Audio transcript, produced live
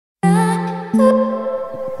Le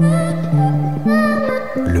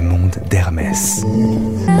monde d'Hermès.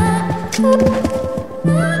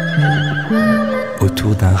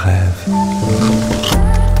 Autour d'un rêve.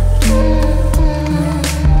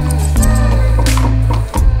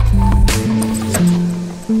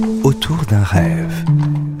 Autour d'un rêve.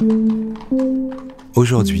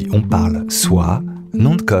 Aujourd'hui, on parle soie,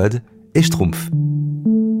 nom de code et schtroumpf.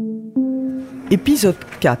 Épisode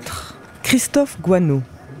 4. Christophe Goineau,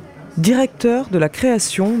 directeur de la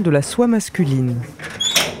création de la soie masculine.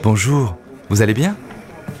 Bonjour, vous allez bien ?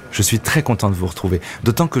 Je suis très content de vous retrouver,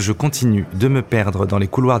 d'autant que je continue de me perdre dans les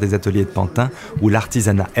couloirs des ateliers de Pantin où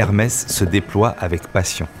l'artisanat Hermès se déploie avec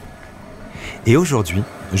passion. Et aujourd'hui,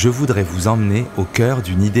 je voudrais vous emmener au cœur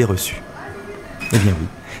d'une idée reçue. Eh bien oui,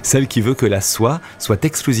 celle qui veut que la soie soit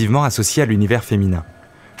exclusivement associée à l'univers féminin.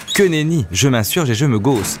 Que nenni, je m'insurge et je me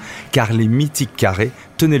gausse, car les mythiques carrés,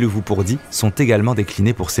 tenez-le-vous pour dit, sont également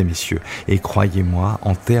déclinés pour ces messieurs. Et croyez-moi,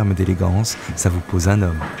 en termes d'élégance, ça vous pose un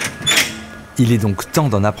homme. Il est donc temps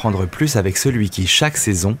d'en apprendre plus avec celui qui, chaque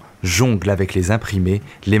saison, jongle avec les imprimés,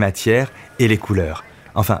 les matières et les couleurs.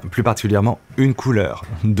 Enfin, plus particulièrement une couleur,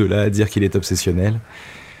 de là à dire qu'il est obsessionnel.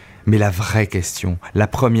 Mais la vraie question, la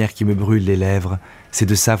première qui me brûle les lèvres, c'est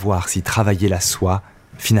de savoir si travailler la soie,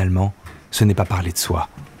 finalement, ce n'est pas parler de soi.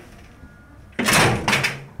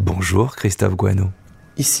 Bonjour Christophe Goineau.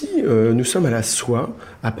 Ici, nous sommes à la soie,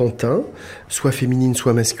 à Pantin, soie féminine,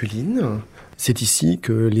 soie masculine. C'est ici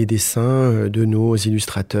que les dessins de nos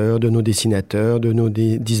illustrateurs, de nos dessinateurs, de nos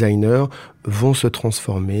designers vont se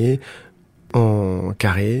transformer en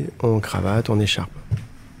carré, en cravate, en écharpe.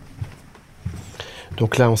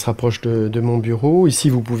 Donc là, on se rapproche de mon bureau. Ici,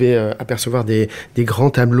 vous pouvez apercevoir des grands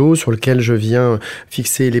tableaux sur lesquels je viens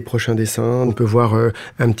fixer les prochains dessins. On peut voir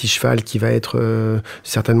un petit cheval qui va être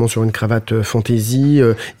certainement sur une cravate fantaisie.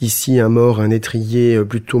 Ici, un mors, un étrier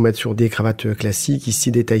plutôt mettre sur des cravates classiques. Ici,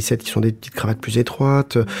 des taille-sets qui sont des petites cravates plus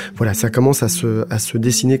étroites. Voilà, ça commence à se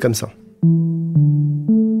dessiner comme ça.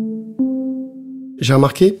 J'ai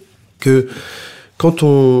remarqué que quand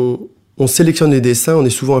on sélectionne les dessins, on est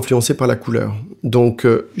souvent influencé par la couleur. Donc,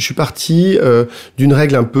 je suis parti d'une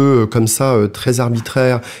règle un peu comme ça, très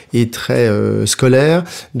arbitraire et très scolaire,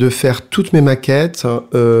 de faire toutes mes maquettes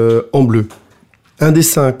en bleu. Un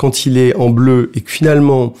dessin, quand il est en bleu et que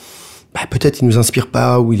finalement, peut-être il nous inspire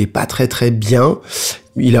pas ou il est pas très très bien,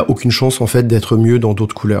 il a aucune chance en fait d'être mieux dans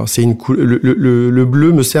d'autres couleurs. C'est le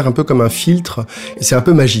bleu me sert un peu comme un filtre. C'est un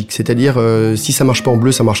peu magique, c'est-à-dire si ça marche pas en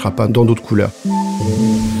bleu, ça marchera pas dans d'autres couleurs.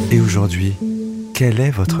 Et aujourd'hui, quel est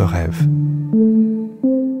votre rêve ?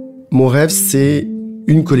 Mon rêve, c'est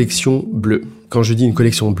une collection bleue. Quand je dis une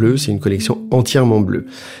collection bleue, c'est une collection entièrement bleue.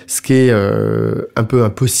 Ce qui est un peu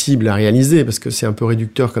impossible à réaliser, parce que c'est un peu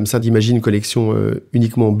réducteur comme ça d'imaginer une collection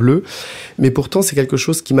uniquement bleue. Mais pourtant, c'est quelque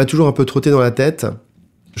chose qui m'a toujours un peu trotté dans la tête.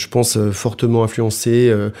 Je pense fortement influencé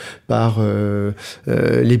par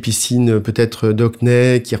les piscines peut-être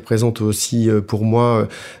d'Auckney, qui représentent aussi pour moi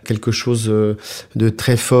quelque chose de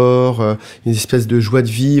très fort, une espèce de joie de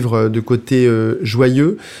vivre, de côté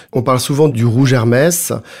joyeux. On parle souvent du rouge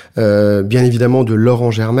Hermès, bien évidemment de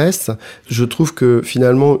l'orange Hermès. Je trouve que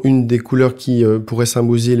finalement une des couleurs qui pourrait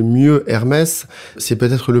symboliser le mieux Hermès, c'est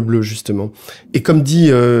peut-être le bleu justement. Et comme dit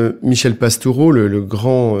Michel Pastoureau, le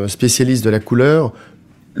grand spécialiste de la couleur,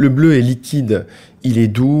 le bleu est liquide, il est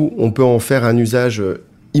doux, on peut en faire un usage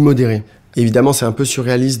immodéré. Évidemment, c'est un peu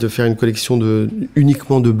surréaliste de faire une collection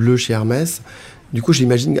uniquement de bleu chez Hermès. Du coup,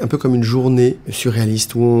 j'imagine un peu comme une journée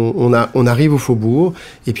surréaliste où on arrive au faubourg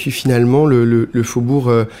et puis finalement le faubourg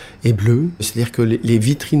est bleu. C'est-à-dire que les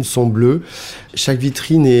vitrines sont bleues. Chaque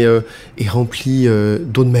vitrine est remplie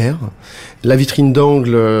d'eau de mer. La vitrine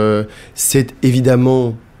d'angle, c'est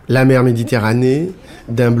évidemment la mer Méditerranée,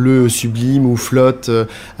 d'un bleu sublime où flotte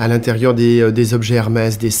à l'intérieur des objets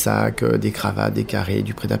Hermès, des sacs, des cravates, des carrés,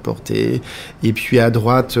 du prêt-à-porter. Et puis à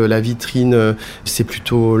droite, la vitrine, c'est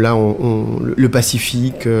plutôt là le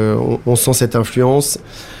Pacifique, on sent cette influence.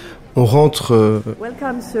 On rentre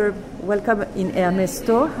Welcome, sir. Welcome in Hermès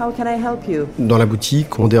store. How can I help you? Dans la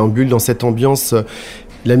boutique, on déambule dans cette ambiance.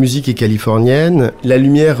 La musique est californienne, la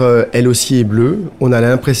lumière, elle aussi, est bleue. On a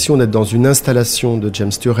l'impression d'être dans une installation de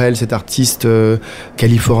James Turrell, cet artiste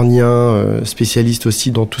californien, spécialiste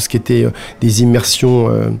aussi dans tout ce qui était des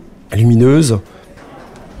immersions lumineuses.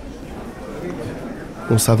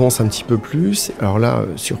 On s'avance un petit peu plus. Alors là,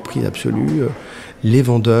 surprise absolue, les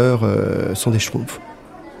vendeurs sont des schtroumpfs.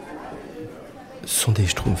 Ce sont des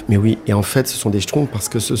schtroumpfs. Mais oui, et en fait, ce sont des schtroumpfs parce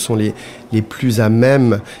que ce sont les plus à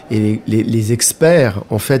même et les experts,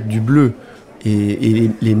 en fait, du bleu et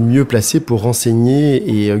les mieux placés pour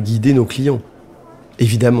renseigner et guider nos clients.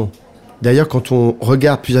 Évidemment. D'ailleurs, quand on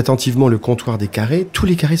regarde plus attentivement le comptoir des carrés, tous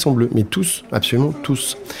les carrés sont bleus, mais tous, absolument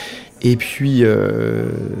tous. Et puis,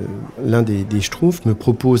 l'un des Schtroumpfs me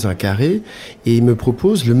propose un carré, et il me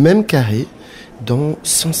propose le même carré dans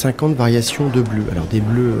 150 variations de bleu. Alors des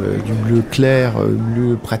bleus, du bleu clair,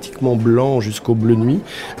 bleu pratiquement blanc jusqu'au bleu nuit,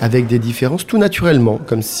 avec des différences tout naturellement,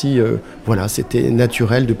 comme si c'était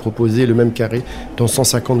naturel de proposer le même carré dans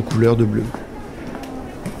 150 couleurs de bleu.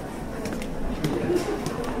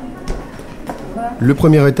 Le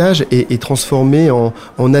premier étage est transformé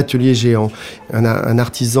en atelier géant. Un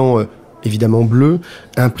artisan évidemment bleu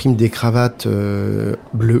imprime des cravates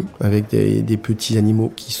bleues avec des petits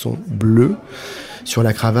animaux qui sont bleus sur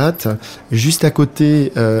la cravate. Juste à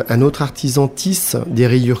côté, un autre artisan tisse des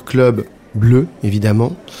rayures club bleues,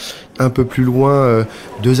 évidemment. Un peu plus loin,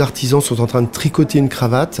 2 artisans sont en train de tricoter une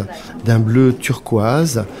cravate d'un bleu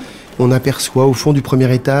turquoise. On aperçoit au fond du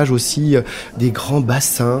premier étage aussi des grands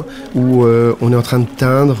bassins où on est en train de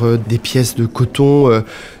teindre des pièces de coton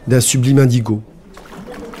d'un sublime indigo.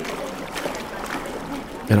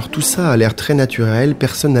 Alors tout ça a l'air très naturel,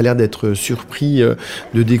 personne n'a l'air d'être surpris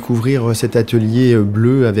de découvrir cet atelier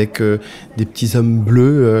bleu avec des petits hommes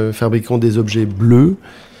bleus fabriquant des objets bleus.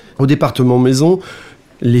 Au département maison,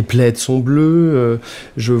 les plaids sont bleus,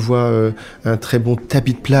 je vois un très bon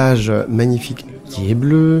tapis de plage magnifique qui est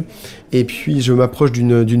bleu, et puis je m'approche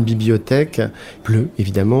d'une bibliothèque bleue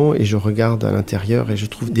évidemment, et je regarde à l'intérieur et je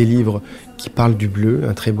trouve des livres qui parlent du bleu,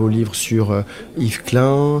 un très beau livre sur Yves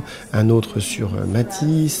Klein, un autre sur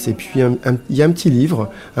Matisse, et puis il y a un petit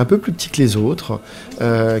livre, un peu plus petit que les autres,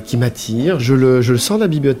 qui m'attire. Je le sors de la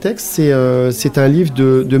bibliothèque, c'est un livre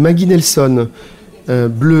de Maggie Nelson,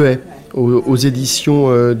 Bleuet, aux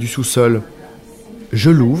éditions du Sous-sol. Je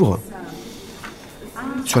l'ouvre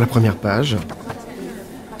sur la première page.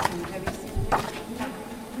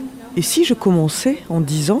 Et si je commençais en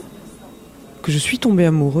disant que je suis tombée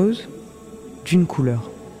amoureuse d'une couleur?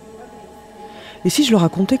 Et si je le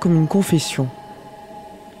racontais comme une confession?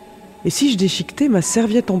 Et si je déchiquetais ma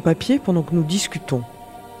serviette en papier pendant que nous discutons?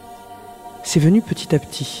 C'est venu petit à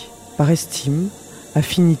petit, par estime,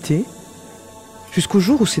 affinité, jusqu'au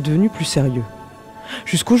jour où c'est devenu plus sérieux.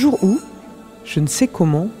 Jusqu'au jour où, je ne sais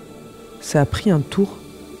comment, ça a pris un tour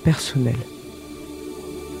personnel.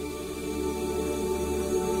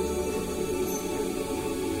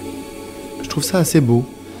 Je trouve ça assez beau.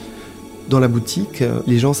 Dans la boutique,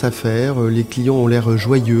 les gens s'affairent, les clients ont l'air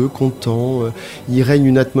joyeux, contents. Il règne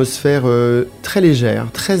une atmosphère très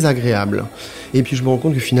légère, très agréable. Et puis je me rends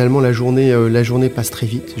compte que finalement la journée passe très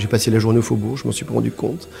vite. J'ai passé la journée au faubourg, je m'en suis pas rendu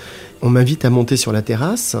compte. On m'invite à monter sur la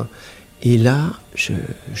terrasse. Et là,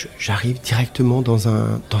 j'arrive directement dans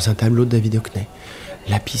un tableau de David Hockney.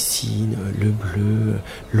 La piscine, le bleu,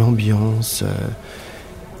 l'ambiance.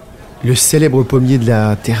 Le célèbre pommier de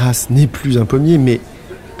la terrasse n'est plus un pommier, mais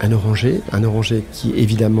un oranger qui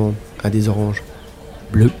évidemment a des oranges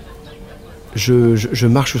bleus. Je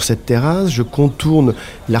marche sur cette terrasse, je contourne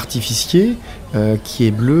l'artificier qui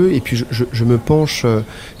est bleu, et puis je me penche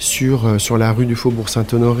sur la rue du Faubourg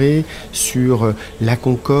Saint-Honoré, sur la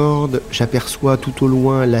Concorde. J'aperçois tout au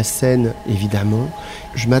loin la Seine, évidemment.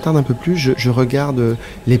 Je m'attarde un peu plus, je regarde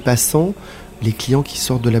les passants, les clients qui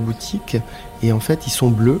sortent de la boutique, et en fait ils sont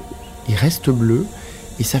bleus, ils restent bleus,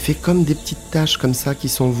 et ça fait comme des petites taches comme ça qui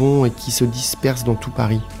s'en vont et qui se dispersent dans tout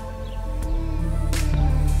Paris.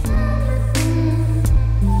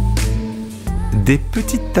 Des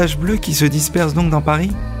petites taches bleues qui se dispersent donc dans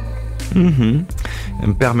Paris ?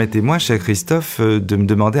 Permettez-moi, cher Christophe, de me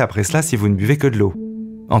demander après cela si vous ne buvez que de l'eau.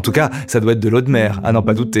 En tout cas, ça doit être de l'eau de mer, à n'en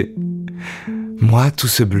pas douter. Moi, tout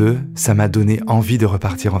ce bleu, ça m'a donné envie de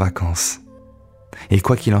repartir en vacances. Et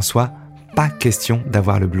quoi qu'il en soit, pas question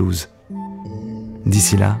d'avoir le blues.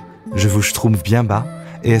 D'ici là, je vous schtroumpf bien bas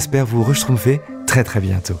et espère vous reschtroumpfer très très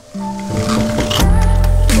bientôt.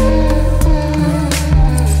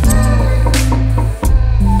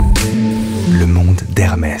 Le monde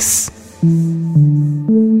d'Hermès.